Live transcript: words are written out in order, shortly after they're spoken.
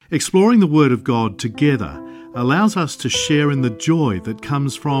Exploring the Word of God together allows us to share in the joy that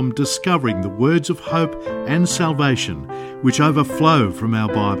comes from discovering the words of hope and salvation which overflow from our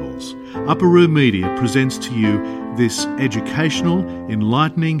Bibles. Upper Room Media presents to you this educational,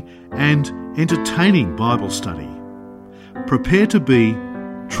 enlightening and entertaining Bible study. Prepare to be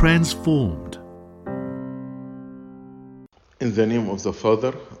transformed. In the name of the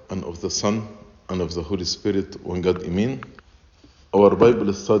Father, and of the Son, and of the Holy Spirit, one God, Amen. Our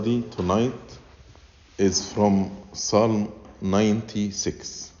Bible study tonight is from Psalm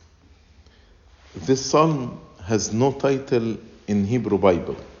 96. This psalm has no title in Hebrew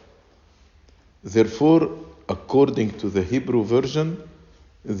Bible. Therefore, according to the Hebrew version,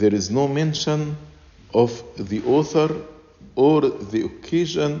 there is no mention of the author or the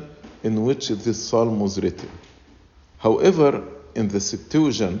occasion in which this psalm was written. However, in the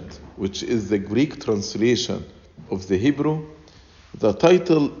Septuagint, which is the Greek translation of the Hebrew, the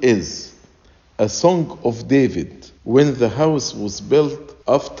title is A Song of David when the house was built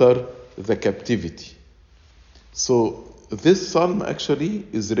after the captivity. So this psalm actually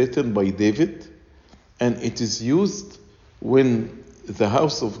is written by David, and it is used when the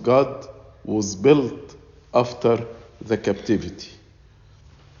house of God was built after the captivity.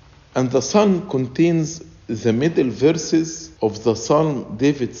 And the psalm contains the middle verses of the psalm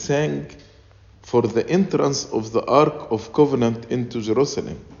David sang for the entrance of the Ark of Covenant into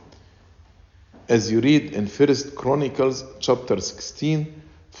Jerusalem. As you read in 1 Chronicles chapter 16,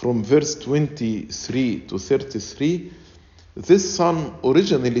 from verse 23 to 33, this psalm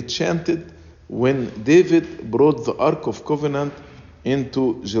originally chanted when David brought the Ark of Covenant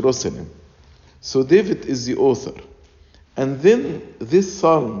into Jerusalem. So David is the author. And then this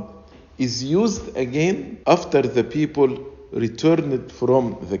psalm is used again after the people returned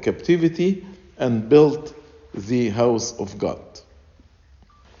from the captivity and built the house of God.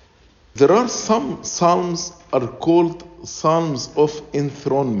 There are some psalms are called psalms of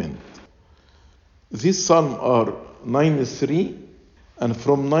enthronement. These psalms are 93 and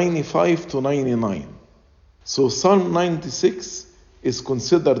from 95 to 99. So Psalm 96 is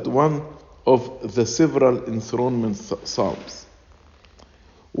considered one of the several enthronement psalms.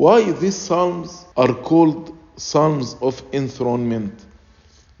 Why these psalms are called psalms of enthronement?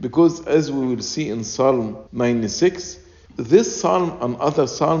 Because as we will see in Psalm 96, this psalm and other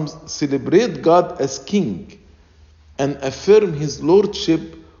psalms celebrate God as king and affirm his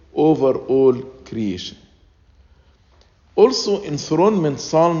lordship over all creation. Also, enthronement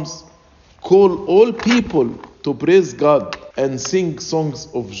psalms call all people to praise God and sing songs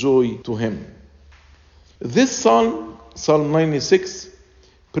of joy to him. This psalm, Psalm 96,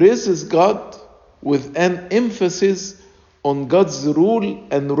 praises God with an emphasis on God's rule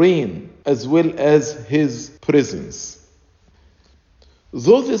and reign, as well as his presence.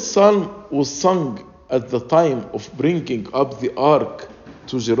 Though this psalm was sung at the time of bringing up the ark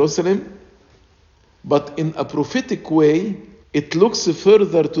to Jerusalem, but in a prophetic way, it looks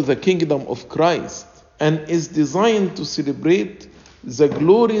further to the kingdom of Christ and is designed to celebrate the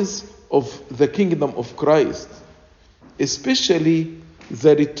glories of the kingdom of Christ, especially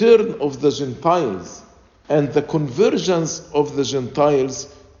the return of the Gentiles and the conversions of the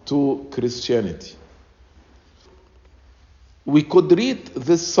Gentiles to Christianity. We could read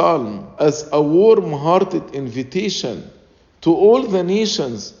this psalm as a warm-hearted invitation to all the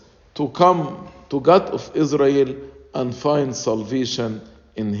nations to come to God of Israel and find salvation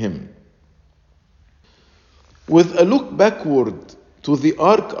in him. With a look backward to the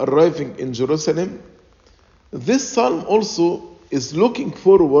ark arriving in Jerusalem, this psalm also is looking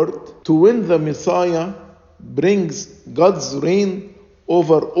forward to when the Messiah brings God's reign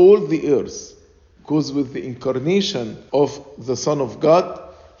over all the earth. Because with the incarnation of the Son of God,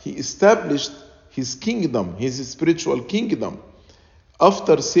 he established his kingdom, his spiritual kingdom,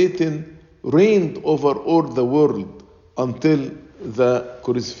 after Satan reigned over all the world until the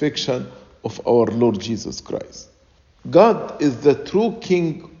crucifixion of our Lord Jesus Christ. God is the true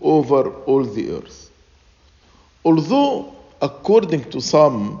king over all the earth. Although, according to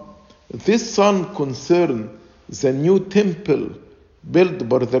some, this psalm concerns the new temple built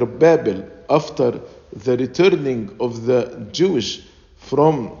by Zerubbabel after the returning of the Jewish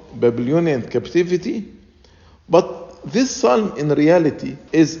from Babylonian captivity, but this psalm in reality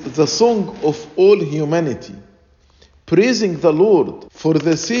is the song of all humanity, praising the Lord for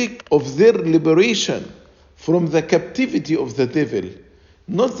the sake of their liberation from the captivity of the devil,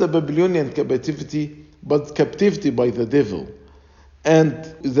 not the Babylonian captivity, but captivity by the devil, and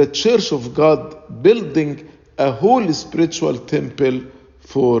the church of God building a holy spiritual temple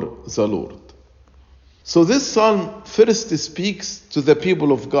for the Lord. So this psalm first speaks to the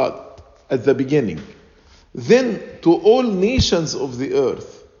people of God at the beginning, then to all nations of the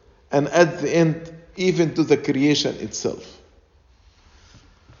earth, and at the end, even to the creation itself.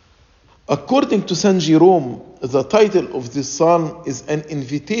 According to Saint Jerome, the title of this psalm is an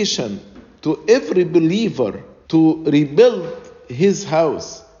invitation to every believer to rebuild his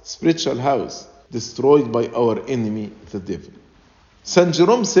house, spiritual house, destroyed by our enemy, the devil. Saint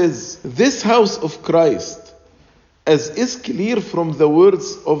Jerome says, this house of Christ, as is clear from the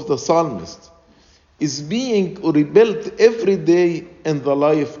words of the psalmist, is being rebuilt every day in the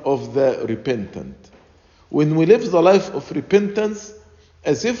life of the repentant. When we live the life of repentance,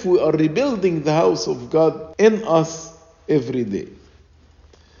 as if we are rebuilding the house of God in us every day.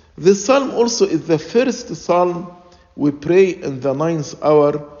 This psalm also is the first psalm we pray in the 9th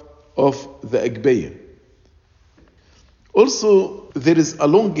hour of the Agpeya. Also, there is a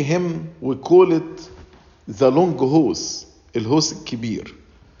long hymn, we call it the Long Hos, El Hos Kibir.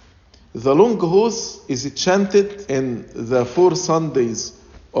 The Long Hos is chanted in the 4 Sundays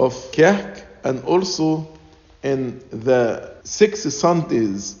of Kahk and also in the 6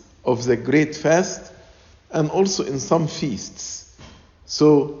 Sundays of the Great Fast and also in some feasts.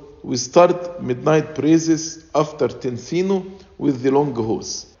 So we start midnight praises after Tensino with the Long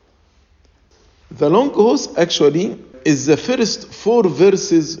Hos. The Long Hos actually is the first 4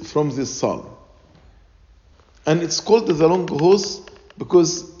 verses from this psalm. And it's called the Long Hos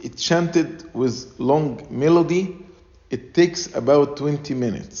because it's chanted with long melody. It takes about 20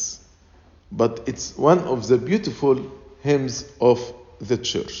 minutes. But it's one of the beautiful hymns of the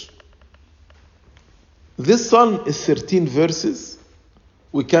church. This psalm is 13 verses.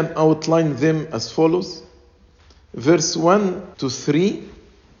 We can outline them as follows. Verse 1 to 3,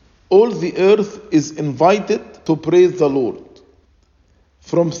 all the earth is invited to praise the Lord.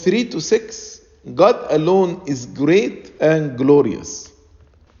 From 3 to 6, God alone is great and glorious.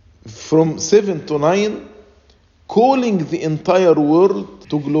 From 7 to 9, calling the entire world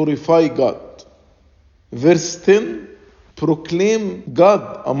to glorify God. Verse 10, proclaim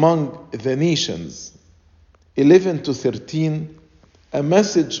God among the nations. 11 to 13, a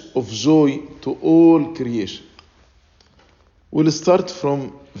message of joy to all creation. We'll start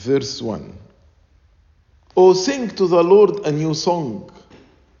from verse 1. Oh, sing to the Lord a new song.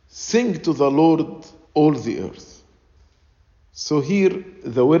 Sing to the Lord all the earth. So here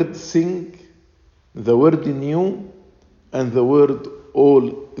the word sing, the word new, and the word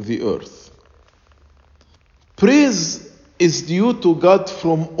all the earth. Praise is due to God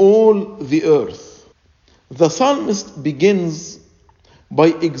from all the earth. The psalmist begins by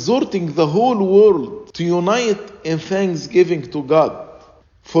exhorting the whole world to unite in thanksgiving to God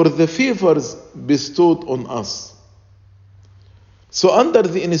for the favors bestowed on us. So under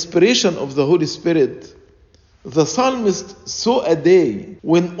the inspiration of the Holy Spirit, the psalmist saw a day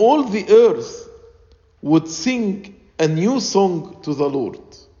when all the earth would sing a new song to the Lord,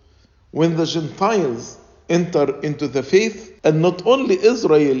 when the Gentiles enter into the faith, and not only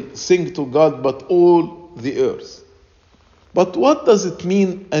Israel sing to God, but all the earth. But what does it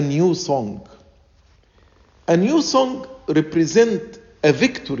mean, a new song? A new song represents a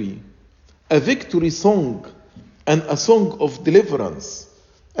victory song, and a song of deliverance,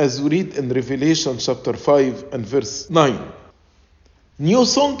 as we read in Revelation chapter 5 and verse 9. New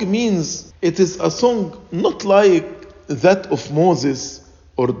song means it is a song not like that of Moses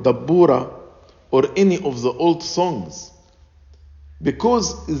or Dabbura or any of the old songs,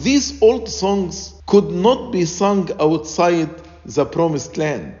 because these old songs could not be sung outside the promised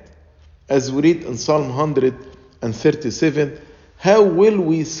land. As we read in Psalm 137, how will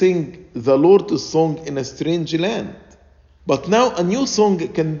we sing the Lord's song in a strange land? But now a new song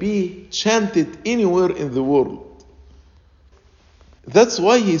can be chanted anywhere in the world. That's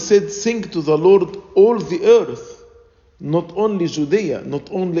why he said, sing to the Lord all the earth, not only Judea, not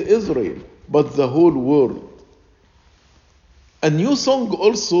only Israel, but the whole world. A new song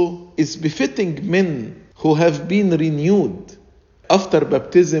also is befitting men who have been renewed after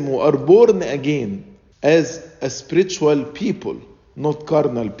baptism, who are born again as a spiritual people, not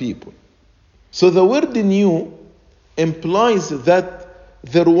carnal people. So the word new implies that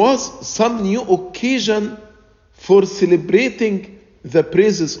there was some new occasion for celebrating the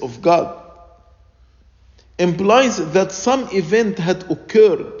praises of God. Implies that some event had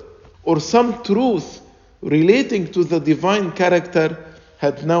occurred, or some truth relating to the divine character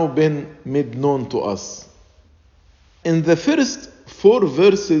had now been made known to us. In the first 4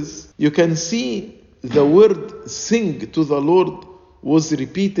 verses, you can see the word sing to the Lord was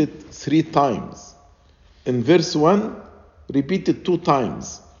repeated 3 times. In verse 1, repeated 2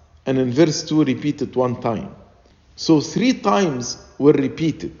 times. and in verse 2 repeated one time. So 3 times were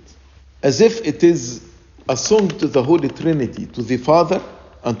repeated, as if it is a song to the Holy Trinity, to the Father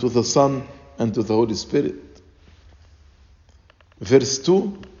and to the Son and to the Holy Spirit. Verse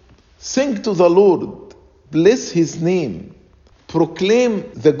 2, sing to the Lord, bless His name,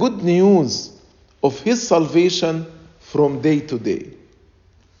 proclaim the good news of His salvation from day to day.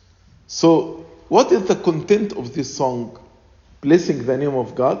 So, what is the content of this song? Blessing the name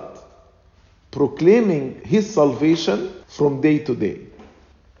of God, proclaiming His salvation from day to day.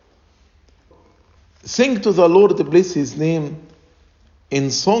 Sing to the Lord, bless His name. In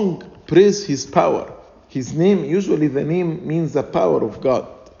song, praise His power. His name, usually the name means the power of God.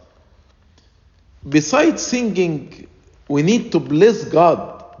 Besides singing, we need to bless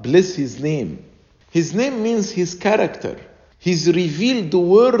God, bless His name. His name means His character. His revealed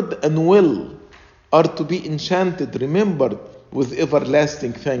word and will are to be enchanted, remembered with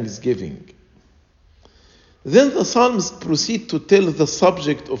everlasting thanksgiving. Then the Psalms proceed to tell the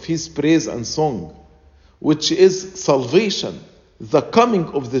subject of His praise and song, which is salvation, the coming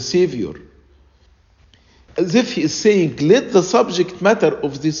of the Savior. As if He is saying, let the subject matter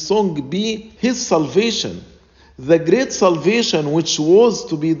of this song be His salvation, the great salvation which was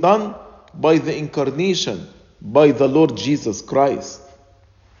to be done by the incarnation, by the Lord Jesus Christ.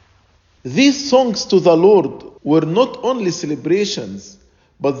 These songs to the Lord were not only celebrations,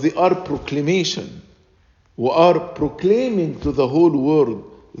 but they are proclamation. We are proclaiming to the whole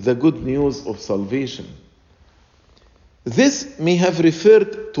world the good news of salvation. This may have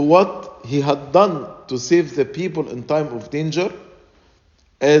referred to what He had done to save the people in time of danger,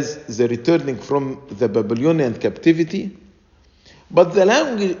 as the returning from the Babylonian captivity. But the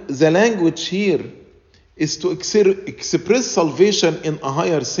language here is to express salvation in a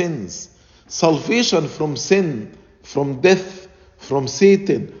higher sense. Salvation from sin, from death, from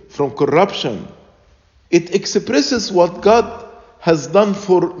Satan, from corruption. It expresses what God has done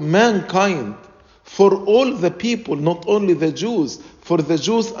for mankind, for all the people, not only the Jews, for the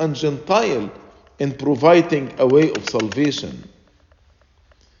Jews and Gentile, in providing a way of salvation.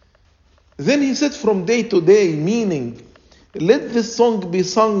 Then he said from day to day, meaning, let this song be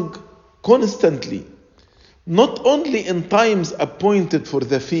sung constantly, not only in times appointed for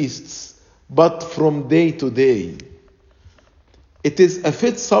the feasts, but from day to day. It is a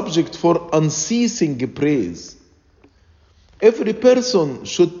fit subject for unceasing praise. Every person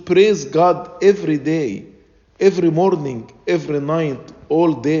should praise God every day, every morning, every night,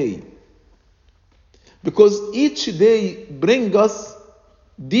 all day. Because each day brings us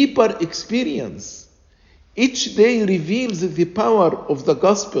deeper experience. Each day reveals the power of the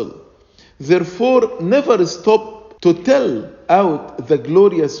gospel. Therefore, never stop to tell out the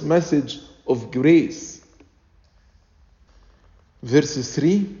glorious message of grace. Verse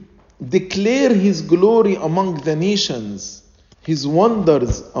 3, declare His glory among the nations, His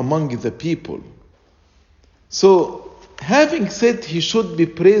wonders among the people. So, having said He should be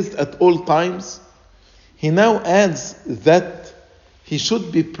praised at all times, He now adds that He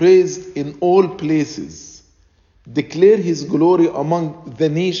should be praised in all places. Declare His glory among the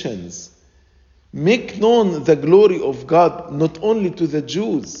nations. Make known the glory of God not only to the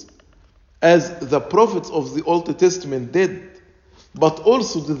Jews, as the prophets of the Old Testament did, but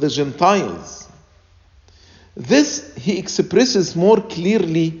also to the Gentiles. This He expresses more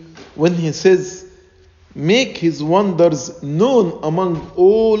clearly when He says, make His wonders known among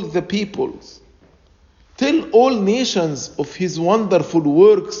all the peoples. Tell all nations of His wonderful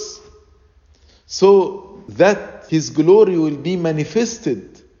works, so that His glory will be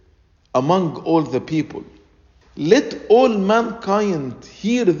manifested among all the people. Let all mankind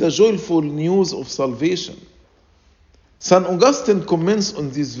hear the joyful news of salvation. St. Augustine comments on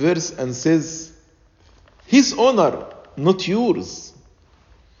this verse and says, His honor, not yours.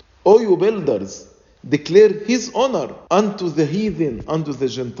 O you builders, declare His honor unto the heathen, unto the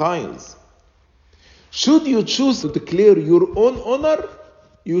Gentiles. Should you choose to declare your own honor,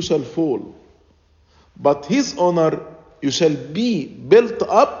 you shall fall. But His honor, you shall be built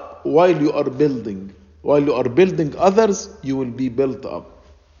up while you are building. While you are building others, you will be built up.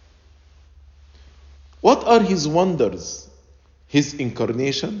 What are His wonders? His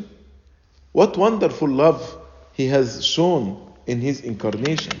incarnation. What wonderful love He has shown in His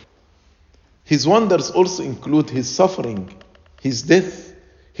incarnation. His wonders also include His suffering, His death,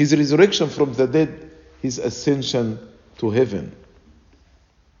 His resurrection from the dead, His ascension to heaven.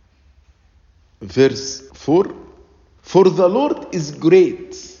 Verse 4, for the Lord is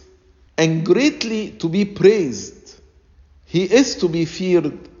great and greatly to be praised. He is to be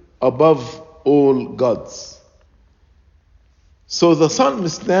feared above all gods. So the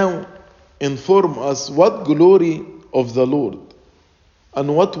psalmist now inform us what glory of the Lord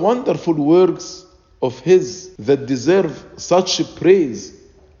and what wonderful works of His that deserve such praise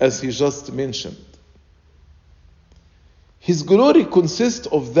as he just mentioned. His glory consists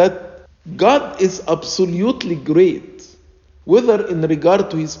of that God is absolutely great, whether in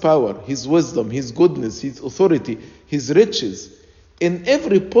regard to His power, His wisdom, His goodness, His authority, His riches, in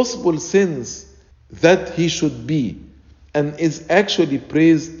every possible sense that He should be, and is actually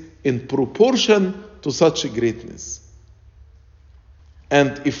praised in proportion to such greatness.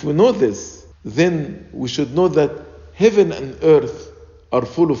 And if we know this, then we should know that heaven and earth are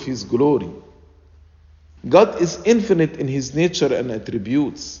full of His glory. God is infinite in His nature and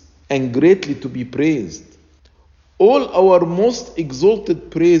attributes, and greatly to be praised. All our most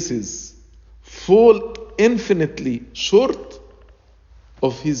exalted praises fall infinitely short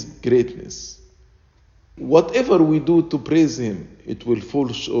of His greatness. Whatever we do to praise Him, it will fall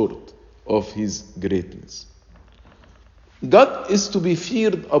short of His greatness. God is to be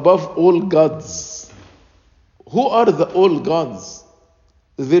feared above all gods. Who are the all gods?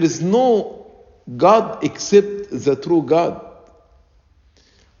 There is no God except the true God.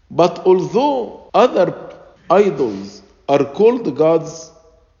 But although other idols are called gods,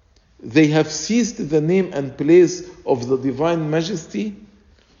 they have seized the name and place of the divine majesty,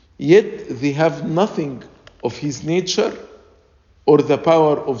 yet they have nothing of His nature or the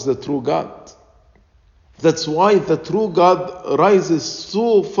power of the true God. That's why the true God rises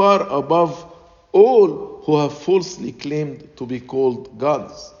so far above all who have falsely claimed to be called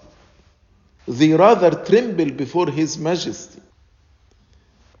gods. They rather tremble before His majesty.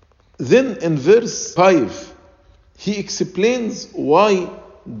 Then in verse 5, he explains why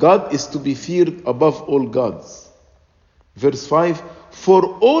God is to be feared above all gods. Verse 5,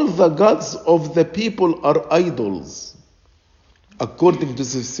 for all the gods of the people are idols. According to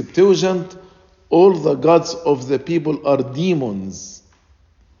the Septuagint, all the gods of the people are demons.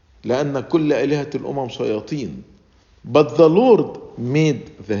 لأن كل آلهة الأمم شياطين. But the Lord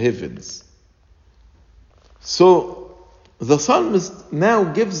made the heavens. So the psalmist now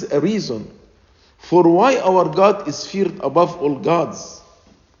gives a reason for why our God is feared above all gods,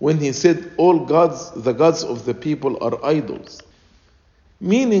 when he said all gods, the gods of the people, are idols.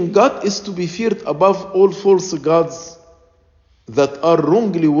 Meaning God is to be feared above all false gods that are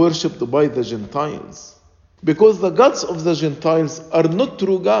wrongly worshipped by the Gentiles. Because the gods of the Gentiles are not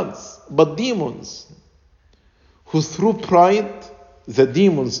true gods, but demons, who through pride, the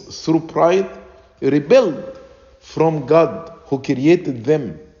demons through pride, rebelled from God who created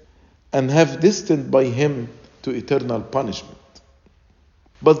them and have destined by Him to eternal punishment.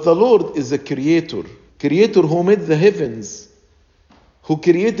 But the Lord is a creator who made the heavens, who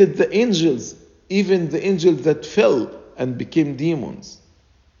created the angels, even the angels that fell and became demons.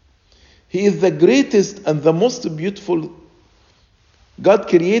 He is the greatest and the most beautiful. God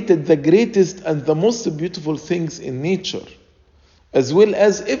created the greatest and the most beautiful things in nature, as well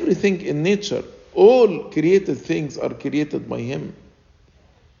as everything in nature. All created things are created by Him.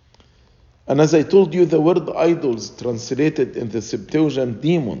 And as I told you, the word idols translated in the Septuagint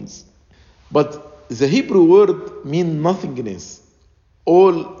demons. But the Hebrew word means nothingness.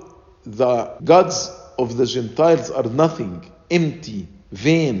 All the gods of the Gentiles are nothing, empty,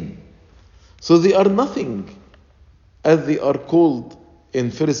 vain. So they are nothing, as they are called in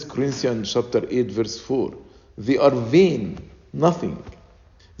 1 Corinthians chapter 8, verse 4. They are vain, nothing.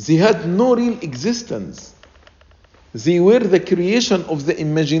 They had no real existence. They were the creation of the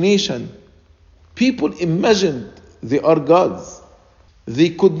imagination. People imagined they are gods. They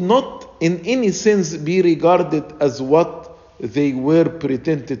could not in any sense be regarded as what they were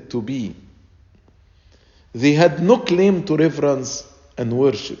pretended to be. They had no claim to reverence and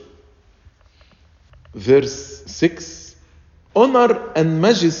worship. Verse 6, honor and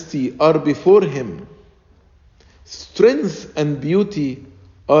majesty are before Him. Strength and beauty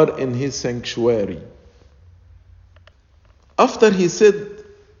are in His sanctuary. After he said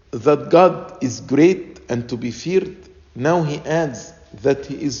that God is great and to be feared, now he adds that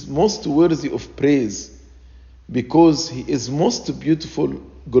He is most worthy of praise because He is most beautiful,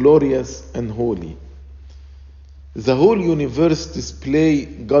 glorious, and holy. The whole universe displays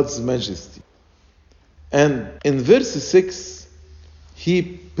God's majesty. And in verse 6, he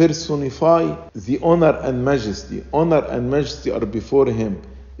personifies the honor and majesty. Honor and majesty are before Him.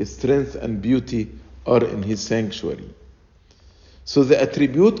 Strength and beauty are in His sanctuary. So the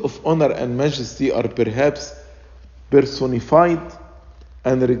attribute of honor and majesty are perhaps personified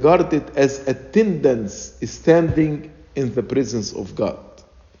and regarded as attendants standing in the presence of God.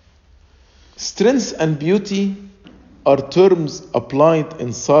 Strength and beauty are terms applied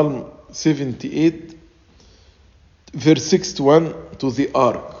in Psalm 78, verse 61, to the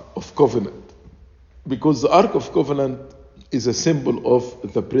Ark of Covenant. Because the Ark of Covenant is a symbol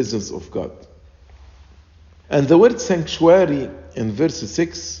of the presence of God. And the word sanctuary in verse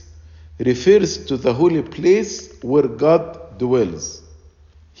 6 refers to the holy place where God dwells,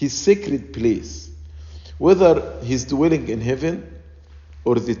 his sacred place, whether he's dwelling in heaven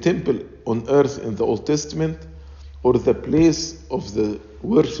or the temple on earth in the Old Testament or the place of the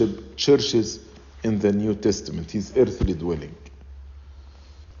worship churches in the New Testament, his earthly dwelling.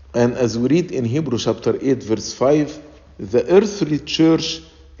 And as we read in Hebrews chapter 8 verse 5, the earthly church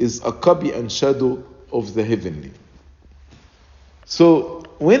is a copy and shadow of the heavenly. So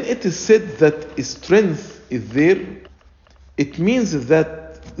when it is said that strength is there, it means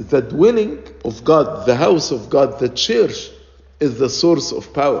that the dwelling of God, the house of God, the church, is the source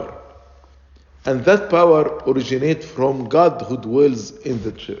of power. And that power originates from God who dwells in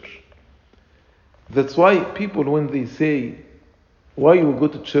the church. That's why people, when they say, why you go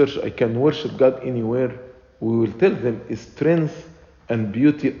to church, I can worship God anywhere, we will tell them strength and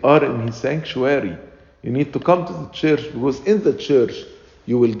beauty are in his sanctuary. You need to come to the church because in the church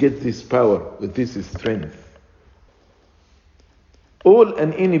you will get this power, with this strength. All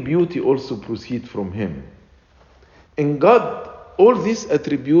and any beauty also proceed from him. In God, all these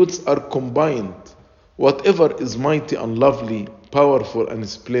attributes are combined. Whatever is mighty and lovely, powerful and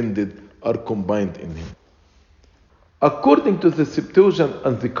splendid are combined in him. According to the Septuagint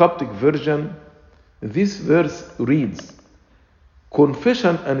and the Coptic version, this verse reads,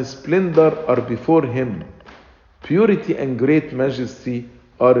 confession and splendor are before him. Purity and great majesty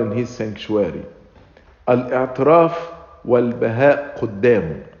are in his sanctuary. Al-i'tiraf wal-baha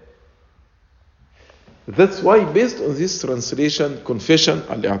quddamu. That's why, based on this translation, confession,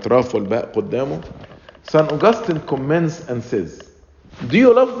 al-i'tiraf wal-baha quddamu, St. Augustine comments and says, do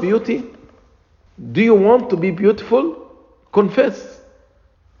you love beauty? Do you want to be beautiful? Confess.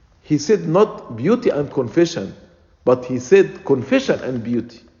 He said not beauty and confession, but he said confession and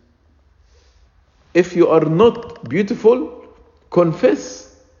beauty. If you are not beautiful,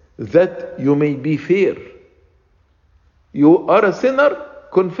 confess that you may be fair. You are a sinner,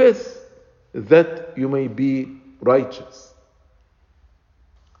 confess that you may be righteous.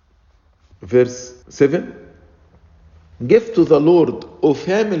 Verse 7. Give to the Lord, O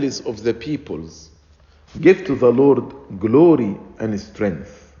families of the peoples. Give to the Lord glory and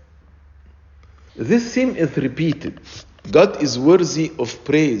strength. This theme is repeated. God is worthy of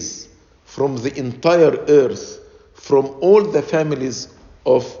praise from the entire earth, from all the families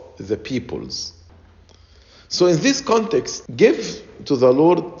of the peoples. So in this context, give to the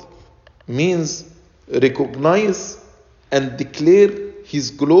Lord means recognize and declare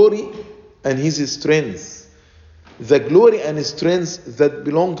his glory and his strength. The glory and strength that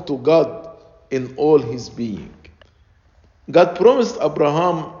belong to God in all his being. God promised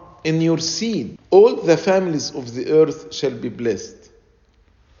Abraham, in your seed, all the families of the earth shall be blessed.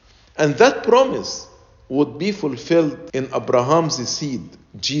 And that promise would be fulfilled in Abraham's seed,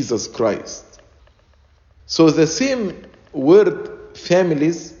 Jesus Christ. So the same word,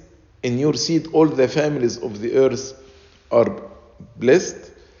 families, in your seed, all the families of the earth are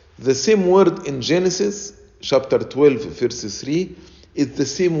blessed. The same word in Genesis, chapter 12, verse 3, is the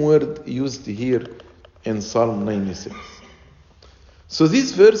same word used here in Psalm 96. So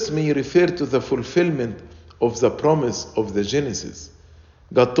this verse may refer to the fulfillment of the promise of the Genesis.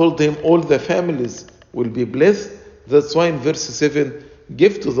 God told him all the families will be blessed. That's why in verse 7,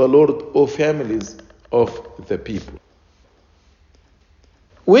 give to the Lord, O families of the people.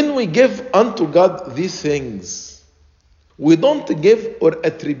 When we give unto God these things, we don't give or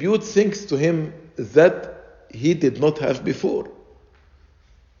attribute things to him that he did not have before.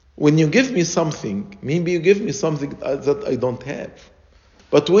 When you give me something, maybe you give me something that I don't have.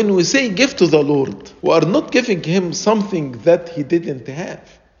 But when we say give to the Lord, we are not giving him something that he didn't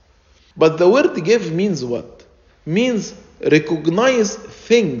have. But the word give means what? Means recognize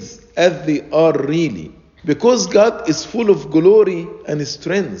things as they are really. Because God is full of glory and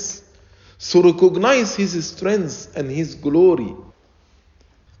strength. So recognize his strength and his glory.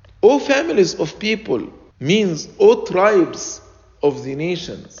 O families of people means O tribes of the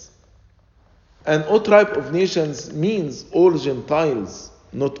nations. And O tribe of nations means all Gentiles,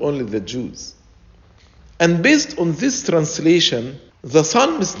 not only the Jews. And based on this translation, the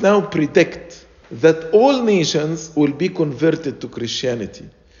psalmist now predict that all nations will be converted to Christianity.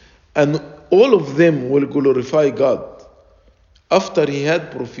 And all of them will glorify God. After he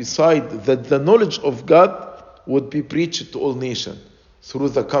had prophesied that the knowledge of God would be preached to all nations through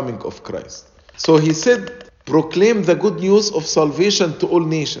the coming of Christ. So he said proclaim the good news of salvation to all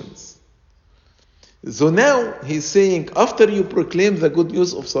nations. So now he's saying, after you proclaim the good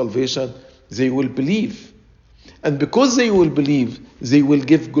news of salvation, they will believe. And because they will believe, they will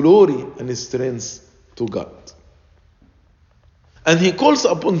give glory and strength to God. And he calls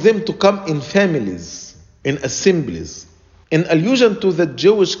upon them to come in families, in assemblies, in allusion to the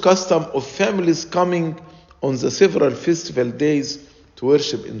Jewish custom of families coming on the several festival days to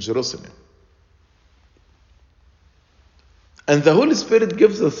worship in Jerusalem. And the Holy Spirit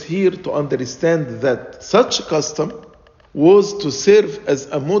gives us here to understand that such custom was to serve as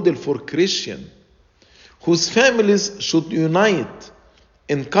a model for Christians whose families should unite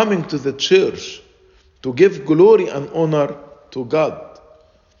in coming to the church to give glory and honor to God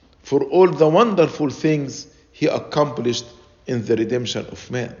for all the wonderful things He accomplished in the redemption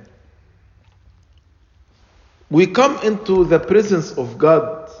of man. We come into the presence of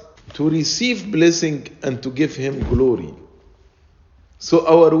God to receive blessing and to give Him glory. So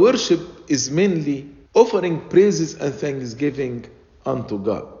our worship is mainly offering praises and thanksgiving unto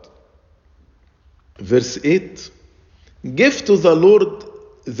God. Verse 8, give to the Lord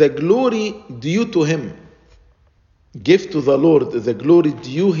the glory due to Him. Give to the Lord the glory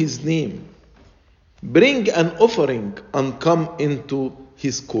due His name. Bring an offering and come into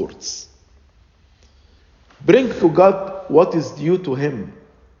His courts. Bring to God what is due to Him.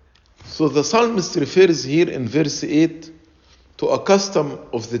 So the psalmist refers here in verse 8 to a custom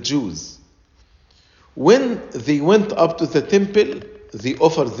of the Jews. When they went up to the temple, they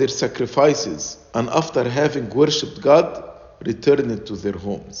offered their sacrifices, and after having worshipped God, returned to their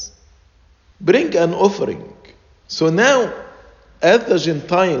homes. Bring an offering. So now, as the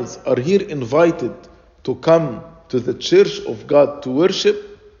Gentiles are here invited to come to the church of God to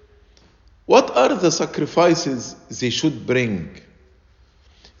worship, what are the sacrifices they should bring?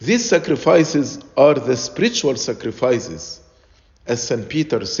 These sacrifices are the spiritual sacrifices. As St.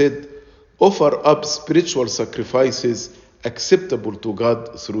 Peter said, offer up spiritual sacrifices acceptable to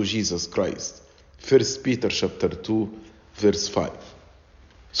God through Jesus Christ. 1 Peter chapter 2, verse 5.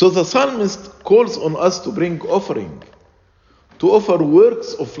 So the psalmist calls on us to bring offering, to offer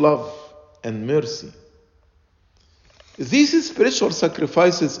works of love and mercy. These spiritual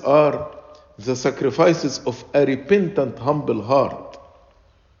sacrifices are the sacrifices of a repentant, humble heart,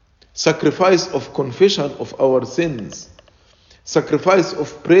 sacrifice of confession of our sins, sacrifice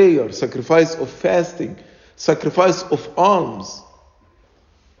of prayer, sacrifice of fasting, sacrifice of alms.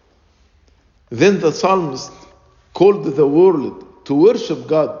 Then the psalmist called the world to worship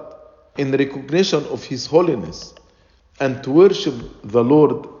God in recognition of His holiness and to worship the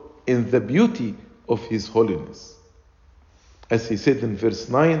Lord in the beauty of His holiness. As he said in verse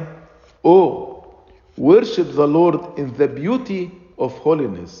 9, "Oh, worship the Lord in the beauty of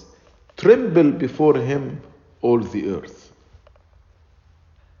holiness. Tremble before Him, all the earth."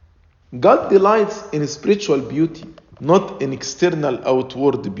 God delights in spiritual beauty, not in external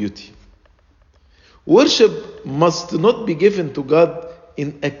outward beauty. Worship must not be given to God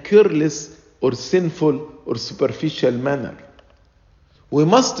in a careless or sinful or superficial manner. We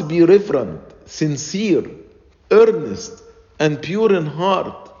must be reverent, sincere, earnest, and pure in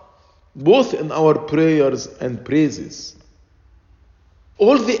heart, both in our prayers and praises.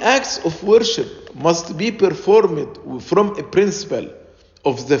 All the acts of worship must be performed from a principle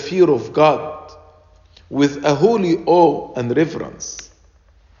of the fear of God, with a holy awe and reverence.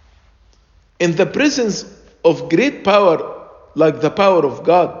 In the presence of great power, like the power of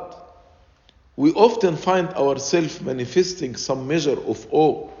God, we often find ourselves manifesting some measure of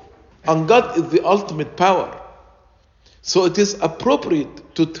awe. And God is the ultimate power. So it is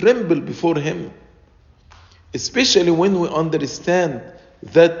appropriate to tremble before Him, especially when we understand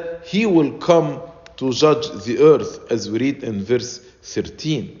that He will come to judge the earth, as we read in verse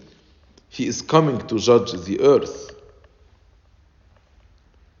 13. He is coming to judge the earth.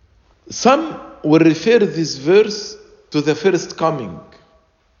 Some will refer this verse to the first coming,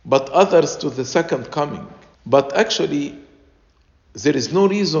 but others to the second coming. But actually, there is no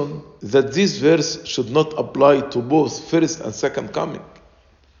reason that this verse should not apply to both first and second coming.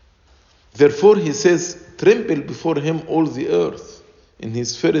 Therefore, he says, tremble before Him all the earth in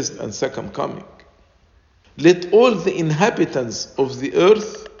His first and second coming. Let all the inhabitants of the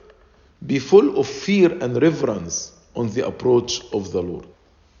earth be full of fear and reverence on the approach of the Lord.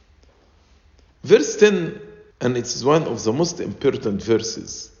 Verse 10, and it's one of the most important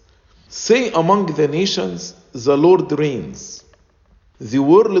verses. Say among the nations, the Lord reigns. The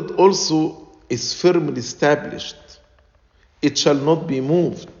world also is firmly established. It shall not be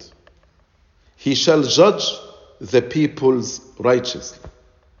moved. He shall judge the peoples righteously.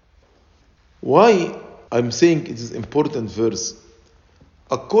 Why I'm saying it is important verse.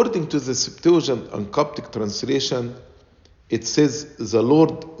 According to the Septuagint and Coptic translation, it says, the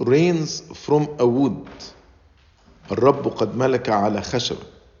Lord reigns from a wood. الرب قد ملك على خشبة.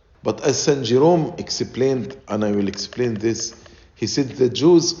 But as St. Jerome explained, and I will explain this, he said the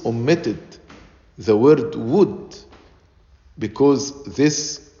Jews omitted the word wood because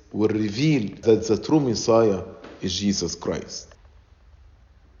this will reveal that the true Messiah is Jesus Christ.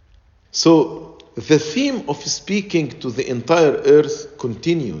 So the theme of speaking to the entire earth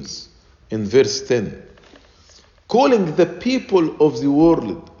continues in verse 10, calling the people of the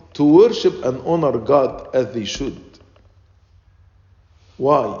world to worship and honor God as they should.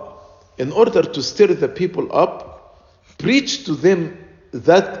 Why? In order to stir the people up, preach to them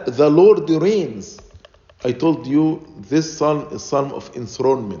that the Lord reigns. I told you this psalm is a psalm of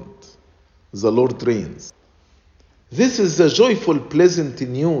enthronement. The Lord reigns. This is the joyful, pleasant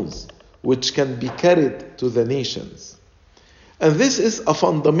news which can be carried to the nations. And this is a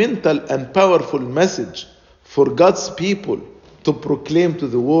fundamental and powerful message for God's people to proclaim to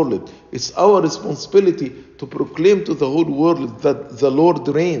the world. It's our responsibility to proclaim to the whole world that the Lord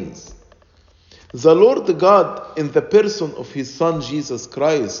reigns. The Lord God, in the person of His Son Jesus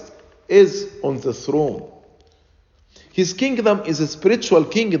Christ, is on the throne. His kingdom is a spiritual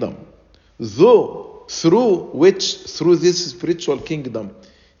kingdom, through this spiritual kingdom,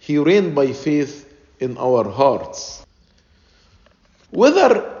 He reigned by faith in our hearts.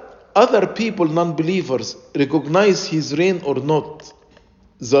 Whether other people, non-believers, recognize His reign or not,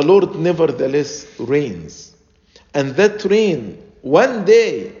 the Lord nevertheless reigns. And that reign one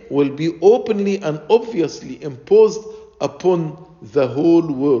day will be openly and obviously imposed upon the whole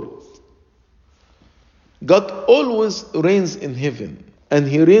world. God always reigns in heaven, and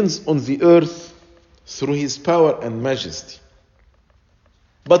He reigns on the earth through His power and majesty.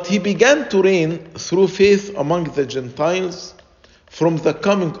 But He began to reign through faith among the Gentiles from the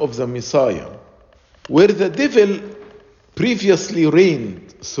coming of the Messiah, where the devil previously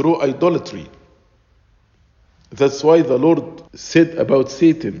reigned through idolatry. That's why the Lord said about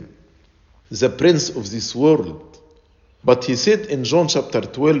Satan, the prince of this world. But He said in John chapter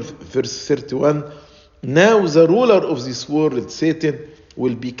 12, verse 31, now the ruler of this world, Satan,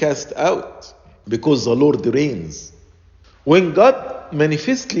 will be cast out, because the Lord reigns. When God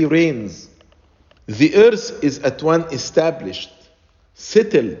manifestly reigns, the earth is at once established,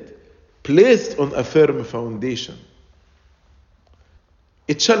 settled, placed on a firm foundation.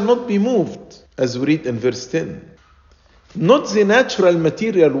 It shall not be moved, as we read in verse 10. Not the natural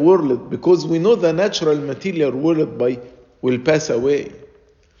material world, because we know the natural material world will pass away.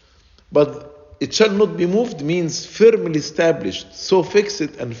 But it shall not be moved means firmly established, so fixed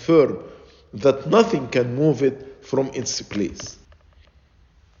and firm that nothing can move it from its place.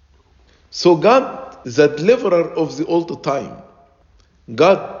 So God, the deliverer of the old time,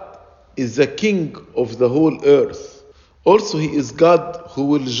 God is the king of the whole earth. Also He is God who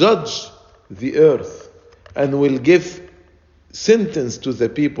will judge the earth and will give sentence to the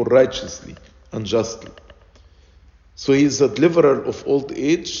people righteously and justly. So He is the deliverer of old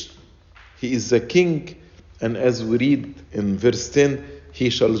age. He is the king, and as we read in verse 10,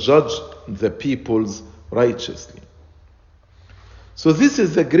 He shall judge the peoples righteously. So this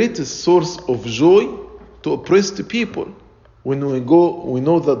is the greatest source of joy to oppressed people. When we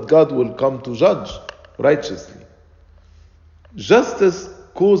know that God will come to judge righteously. Justice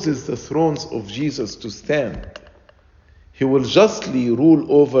causes the thrones of Jesus to stand. He will justly rule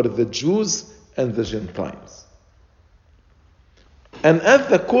over the Jews and the Gentiles. And as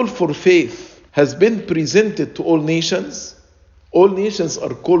the call for faith has been presented to all nations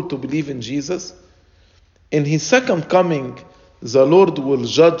are called to believe in Jesus. In His second coming, the Lord will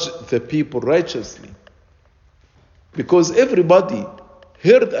judge the people righteously. Because everybody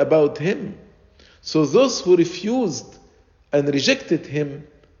heard about Him. So those who refused and rejected Him,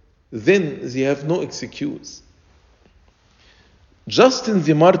 then they have no excuse. Justin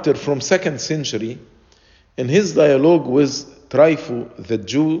the martyr from 2nd century, in his dialogue with Trypho the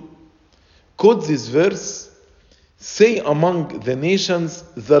Jew, quotes this verse, say among the nations,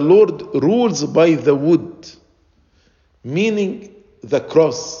 the Lord rules by the wood, meaning the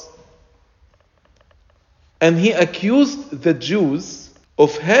cross. And he accused the Jews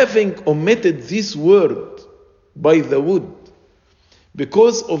of having omitted this word by the wood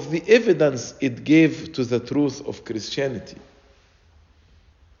because of the evidence it gave to the truth of Christianity.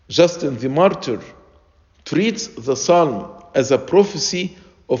 Justin the martyr treats the psalm as a prophecy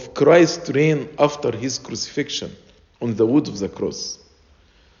of Christ's reign after His crucifixion on the wood of the cross.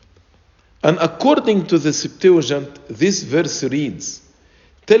 And according to the Septuagint, this verse reads,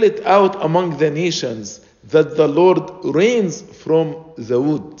 tell it out among the nations that the Lord reigns from the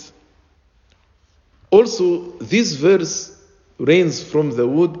wood. Also, this verse, reigns from the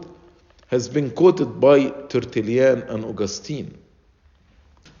wood, has been quoted by Tertullian and Augustine.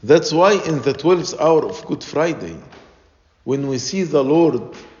 That's why in the 12th hour of Good Friday, when we see the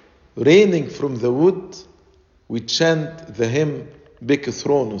Lord reigning from the wood, we chant the hymn, Bec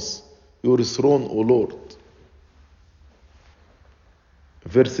Thronus, your throne, O Lord.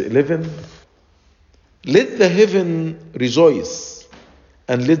 Verse 11, let the heaven rejoice,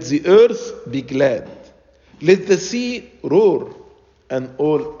 and let the earth be glad. Let the sea roar, and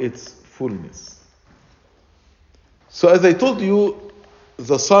all its fullness. So as I told you,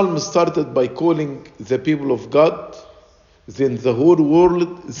 the psalm started by calling the people of God, then the whole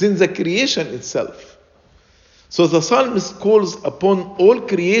world, then the creation itself. So the psalmist calls upon all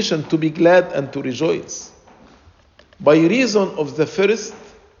creation to be glad and to rejoice, by reason of the first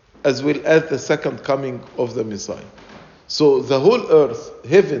as well as the second coming of the Messiah. So the whole earth,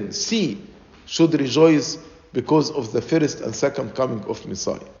 heaven, sea should rejoice because of the first and second coming of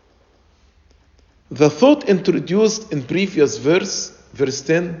Messiah. The thought introduced in previous verse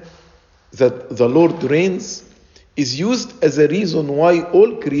 10, that the Lord reigns, is used as a reason why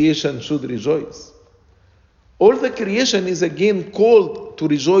all creation should rejoice. All the creation is again called to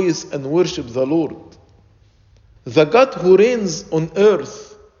rejoice and worship the Lord. The God who reigns on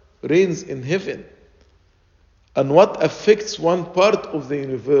earth reigns in heaven. And what affects one part of the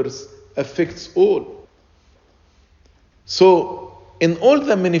universe affects all. So, in all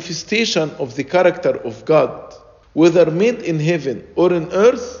the manifestation of the character of God, whether made in heaven or in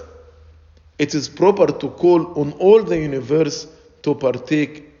earth, it is proper to call on all the universe to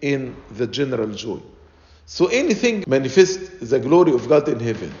partake in the general joy. So anything manifests the glory of God in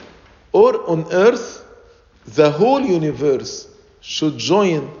heaven or on earth, the whole universe should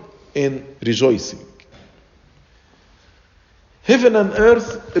join in rejoicing. Heaven and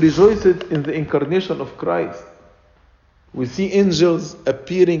earth rejoiced in the incarnation of Christ. We see angels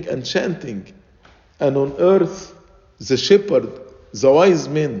appearing and chanting, and on earth the shepherd, the wise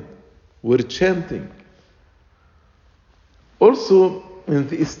men were chanting. Also, in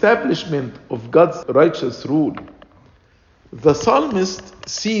the establishment of God's righteous rule, the psalmist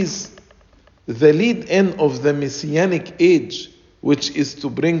sees the lead-in of the messianic age, which is to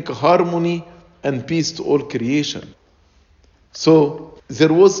bring harmony and peace to all creation. So,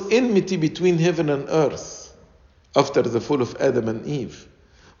 there was enmity between heaven and earth after the fall of Adam and Eve.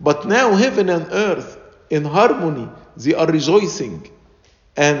 But now heaven and earth, in harmony, they are rejoicing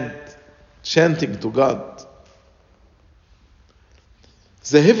and chanting to God.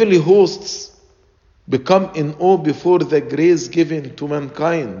 The heavenly hosts become in awe before the grace given to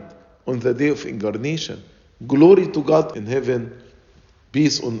mankind on the day of incarnation. Glory to God in heaven,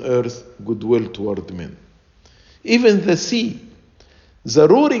 peace on earth, goodwill toward men. Even the sea, the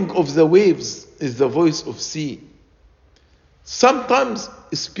roaring of the waves is the voice of sea. Sometimes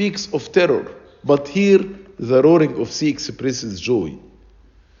it speaks of terror, but here the roaring of sea expresses joy.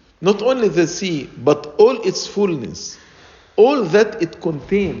 Not only the sea, but all its fullness, all that it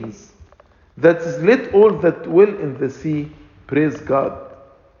contains, that is, let all that dwell in the sea praise God.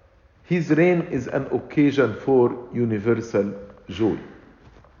 His reign is an occasion for universal joy.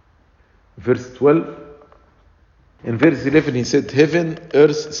 Verse 12. In verse 11 he said, heaven,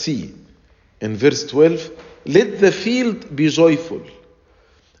 earth, sea. In verse 12, let the field be joyful,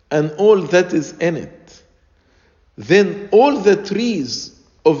 and all that is in it. Then all the trees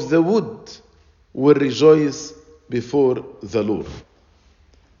of the wood will rejoice before the Lord.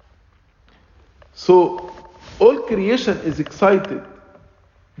 So, all creation is excited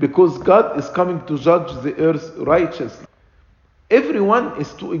because God is coming to judge the earth righteously. Everyone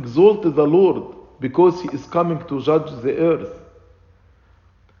is to exalt the Lord because he is coming to judge the earth.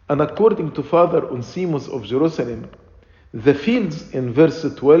 And according to Father Onesimus of Jerusalem, the fields in verse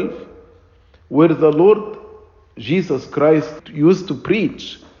 12, where the Lord Jesus Christ used to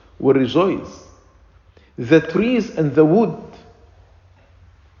preach, will rejoice. The trees and the wood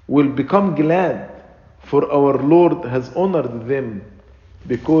will become glad, for our Lord has honored them,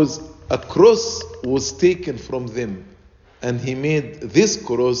 because a cross was taken from them, and he made this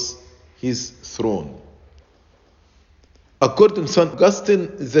cross his throne. According to St. Augustine,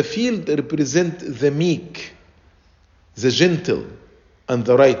 the field represents the meek, the gentle, and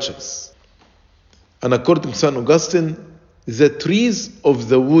the righteous. And according to St. Augustine, the trees of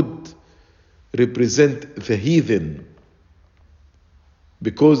the wood represent the heathen,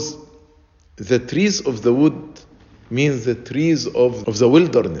 because the trees of the wood means the trees of the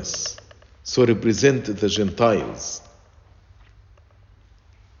wilderness, so represent the Gentiles.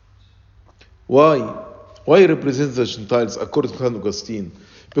 Why? Why represent the Gentiles according to St. Augustine?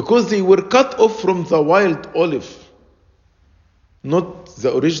 Because they were cut off from the wild olive, not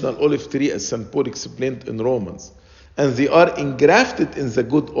the original olive tree as St. Paul explained in Romans. And they are engrafted in the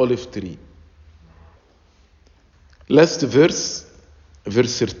good olive tree. Last verse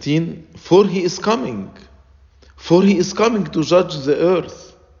 13. For he is coming to judge the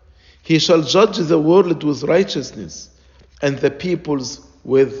earth. He shall judge the world with righteousness and the peoples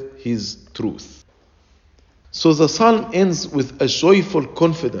with his truth. So the psalm ends with a joyful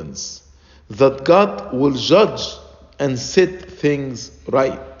confidence that God will judge and set things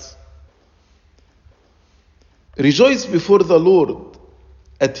right. Rejoice before the Lord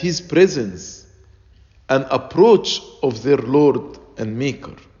at his presence and approach of their Lord and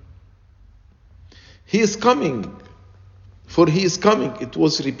Maker. He is coming, for he is coming, it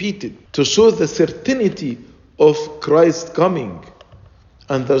was repeated, to show the certainty of Christ's coming.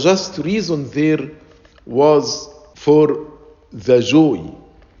 And the just reason there was for the joy.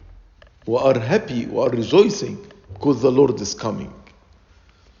 We are happy, we are rejoicing because the Lord is coming.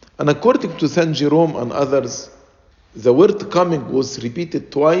 And according to St. Jerome and others, the word coming was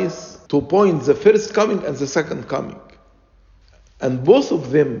repeated twice to point the first coming and the second coming. And both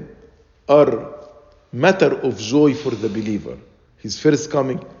of them are matter of joy for the believer. His first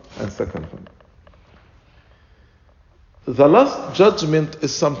coming and second coming. The last judgment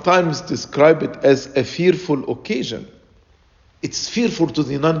is sometimes described as a fearful occasion. It's fearful to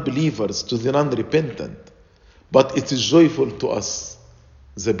the non-believers, to the non-repentant, but it is joyful to us,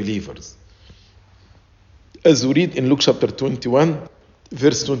 the believers. As we read in Luke chapter 21,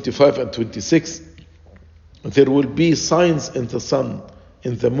 verse 25 and 26, there will be signs in the sun,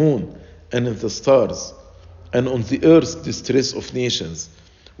 in the moon, and in the stars, and on the earth distress of nations,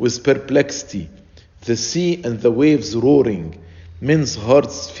 with perplexity, the sea and the waves roaring, men's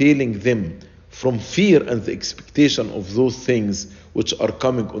hearts failing them from fear and the expectation of those things which are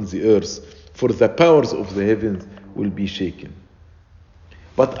coming on the earth, for the powers of the heavens will be shaken.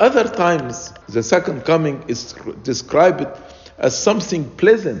 But other times, the second coming is described as something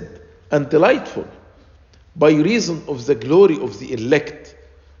pleasant and delightful by reason of the glory of the elect,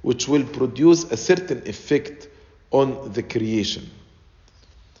 which will produce a certain effect on the creation.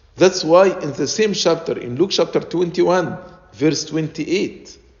 That's why in the same chapter, in Luke chapter 21, verse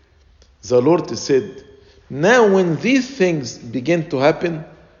 28, the Lord said, "Now when these things begin to happen,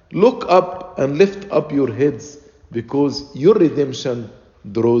 look up and lift up your heads, because your redemption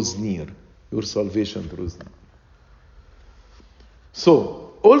draws near." Your salvation draws near.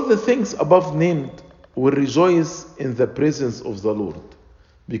 So, all the things above named will rejoice in the presence of the Lord,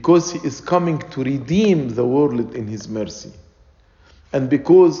 because he is coming to redeem the world in his mercy, and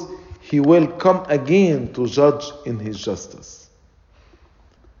because he will come again to judge in his justice.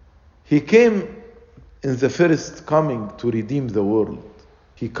 He came in the first coming to redeem the world.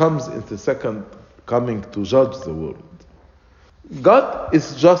 He comes in the second coming to judge the world. God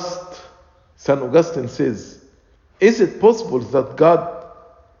is just. St. Augustine says, is it possible that God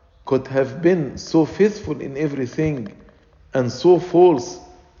could have been so faithful in everything and so false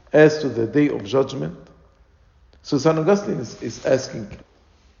as to the day of judgment? So St. Augustine is asking,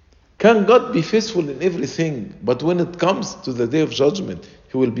 can God be faithful in everything, but when it comes to the day of judgment,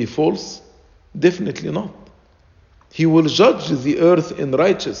 he will be false? Definitely not. He will judge the earth in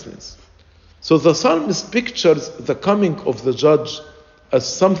righteousness. So the psalmist pictures the coming of the judge as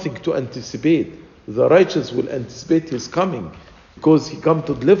something to anticipate. The righteous will anticipate his coming because he comes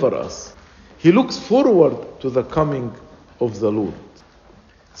to deliver us. He looks forward to the coming of the Lord.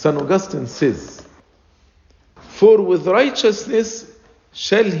 St. Augustine says, "For with righteousness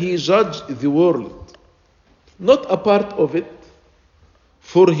shall he judge the world, not a part of it,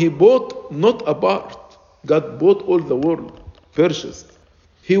 for he bought not a part." God bought all the world, purchased.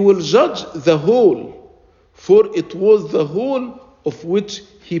 He will judge the whole, for it was the whole of which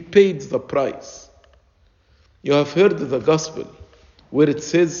he paid the price. You have heard the gospel, where it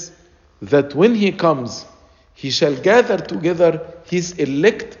says that when he comes, he shall gather together his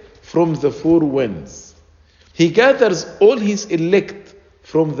elect from the four winds. He gathers all his elect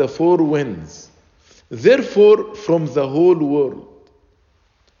from the four winds, therefore from the whole world.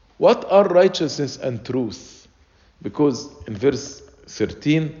 What are righteousness and truth? Because in verse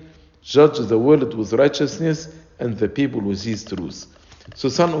 13, judge the world with righteousness and the people with his truth. So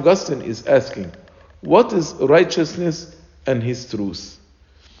St. Augustine is asking, what is righteousness and his truth?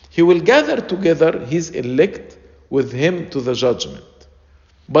 He will gather together his elect with him to the judgment.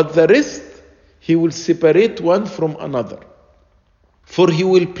 But the rest he will separate one from another. For he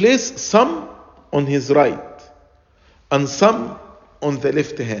will place some on his right and some on the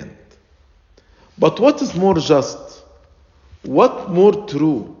left hand. But what is more just? What more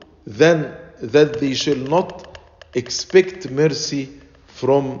true than that they shall not expect mercy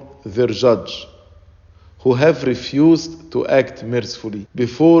from their judge, who have refused to act mercifully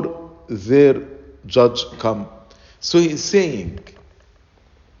before their judge come? So he is saying,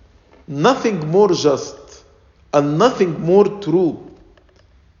 nothing more just and nothing more true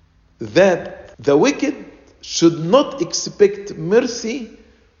that the wicked should not expect mercy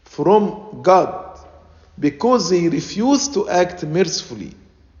from God because they refuse to act mercifully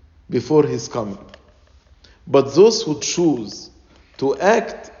before His coming. But those who choose to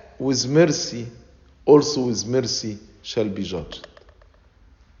act with mercy, also with mercy shall be judged.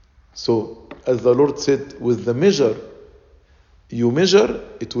 So, as the Lord said, with the measure you measure,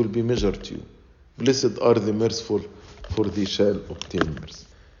 it will be measured to you. Blessed are the merciful, for they shall obtain mercy.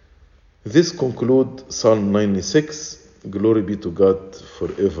 This concludes Psalm 96. Glory be to God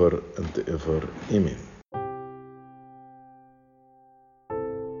forever and ever. Amen.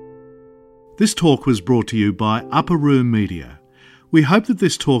 This talk was brought to you by Upper Room Media. We hope that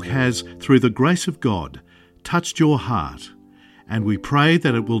this talk has, through the grace of God, touched your heart, and we pray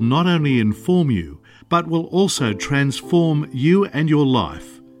that it will not only inform you, but will also transform you and your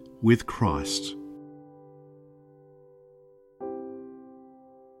life with Christ.